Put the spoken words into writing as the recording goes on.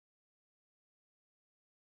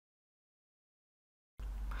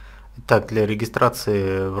Так, для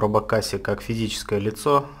регистрации в робокассе как физическое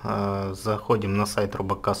лицо заходим на сайт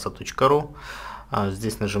robocassa.ru,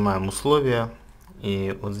 здесь нажимаем условия,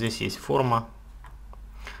 и вот здесь есть форма,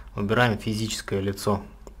 выбираем физическое лицо,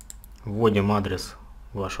 вводим адрес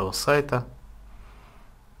вашего сайта,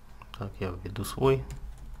 так, я введу свой,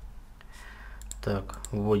 так,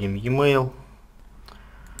 вводим e-mail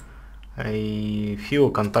и ФИО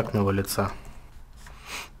контактного лица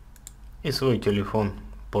и свой телефон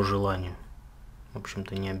по желанию, в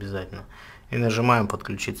общем-то не обязательно, и нажимаем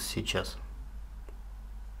подключиться сейчас.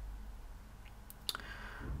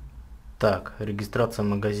 Так, регистрация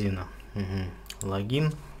магазина,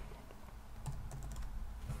 логин,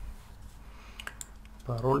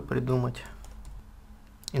 пароль придумать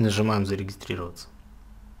и нажимаем зарегистрироваться.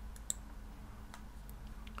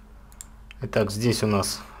 Итак, здесь у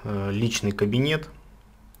нас личный кабинет,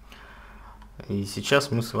 и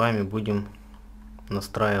сейчас мы с вами будем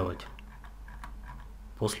настраивать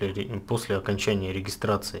после окончания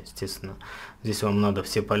регистрации, естественно. Здесь вам надо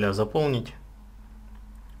все поля заполнить,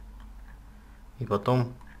 и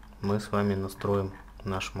потом мы с вами настроим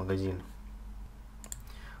наш магазин.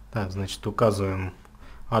 Так, значит, указываем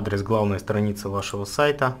адрес главной страницы вашего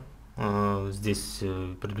сайта. Здесь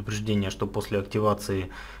предупреждение, что после активации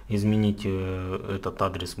изменить этот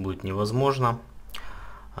адрес будет невозможно.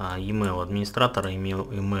 E-mail администратора,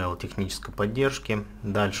 e-mail технической поддержки.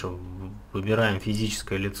 Дальше выбираем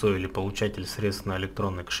физическое лицо или получатель средств на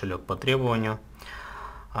электронный кошелек по требованию.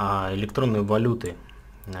 Электронные валюты,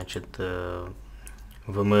 значит,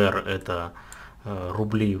 ВМР это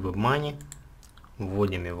рубли WebMoney.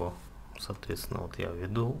 Вводим его, соответственно, вот я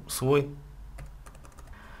введу свой.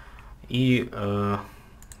 И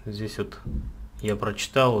здесь вот я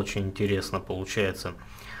прочитал, очень интересно получается.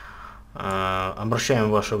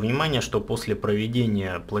 Обращаем ваше внимание, что после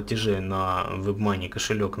проведения платежей на WebMoney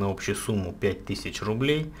кошелек на общую сумму 5000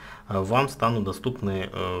 рублей вам станут доступны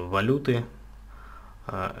валюты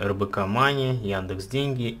РБК Money, Яндекс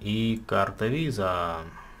Деньги и карта Виза.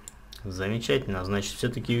 Замечательно, значит,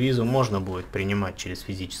 все-таки визу можно будет принимать через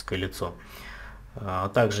физическое лицо. А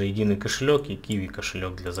также единый кошелек и Киви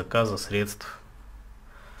кошелек для заказа средств.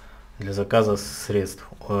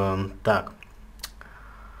 Так.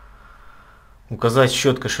 Указать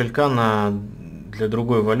счет кошелька для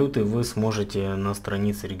другой валюты вы сможете на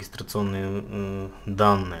странице регистрационные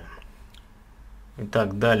данные.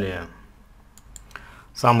 Итак, далее.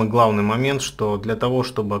 Самый главный момент, что для того,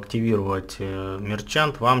 чтобы активировать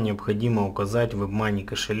мерчант, вам необходимо указать WebMoney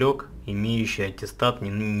кошелек, имеющий аттестат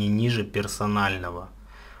не ниже персонального,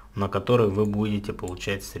 на который вы будете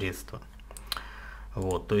получать средства.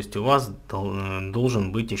 Вот, то есть у вас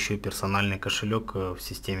должен быть еще персональный кошелек в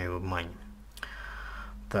системе WebMoney.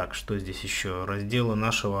 Так, что здесь еще? Разделы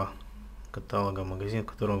нашего каталога магазина, в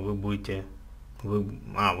котором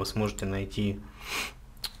вы сможете найти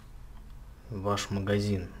ваш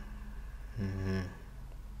магазин.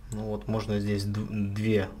 Ну вот, можно здесь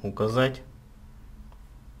две указать,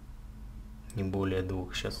 не более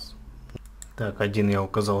двух сейчас. Так, один я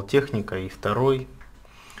указал техника, и второй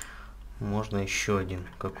можно еще один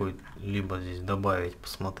какой-либо здесь добавить,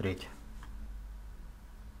 посмотреть.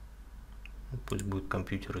 Пусть будет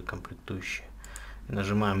компьютер и комплектующие.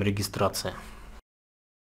 Нажимаем регистрация.